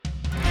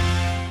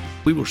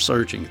We were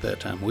searching at that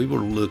time. We were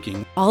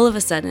looking. All of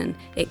a sudden,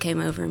 it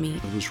came over me.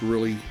 I was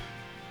really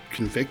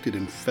convicted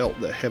and felt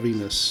the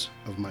heaviness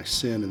of my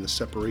sin and the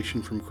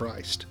separation from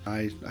Christ.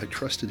 I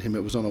trusted him.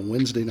 It was on a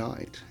Wednesday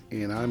night,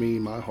 and I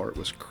mean, my heart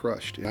was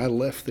crushed. And I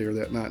left there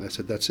that night and I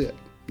said, that's it,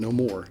 no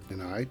more.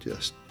 And I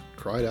just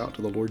cried out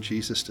to the Lord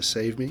Jesus to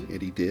save me,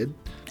 and he did.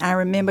 I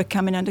remember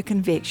coming under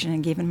conviction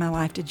and giving my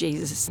life to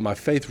Jesus. My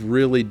faith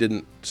really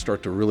didn't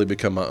start to really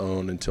become my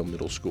own until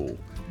middle school.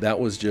 That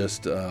was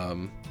just a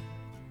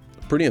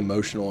pretty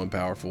emotional and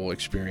powerful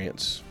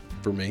experience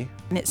for me.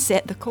 And it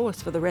set the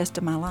course for the rest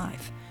of my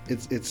life.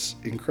 It's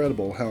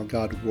incredible how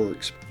God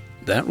works.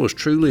 That was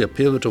truly a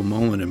pivotal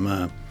moment in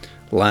my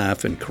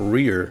life and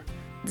career.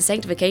 The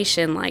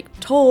sanctification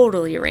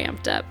totally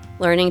ramped up,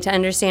 learning to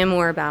understand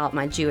more about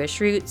my Jewish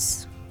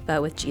roots,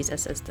 but with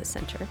Jesus as the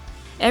center.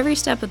 Every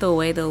step of the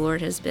way, the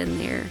Lord has been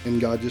there. And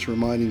God just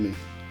reminding me,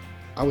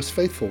 I was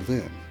faithful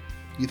then.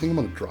 You think I'm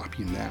going to drop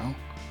you now?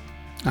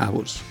 I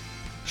was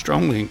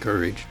strongly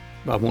encouraged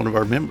by one of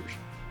our members.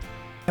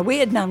 We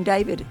had known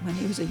David when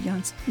he was a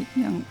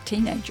young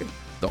teenager.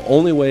 The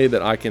only way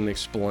that I can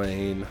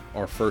explain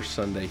our first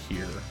Sunday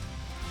here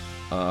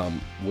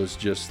was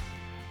just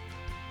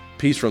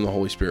peace from the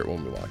Holy Spirit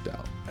when we walked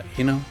out.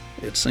 You know,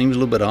 it seems a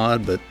little bit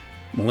odd, but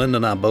Melinda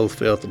and I both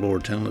felt the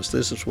Lord telling us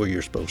this is where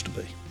you're supposed to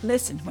be.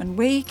 Listen, when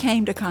we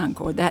came to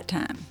Concord that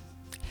time,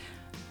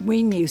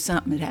 we knew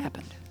something had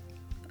happened.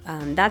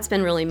 That's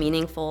been really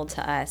meaningful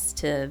to us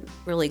to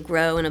really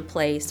grow in a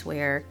place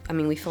where,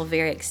 we feel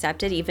very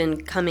accepted, even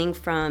coming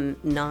from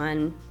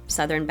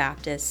non-Southern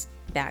Baptist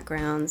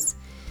backgrounds.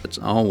 It's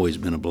always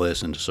been a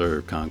blessing to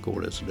serve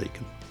Concord as a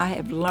deacon. I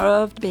have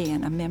loved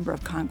being a member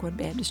of Concord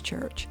Baptist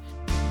Church.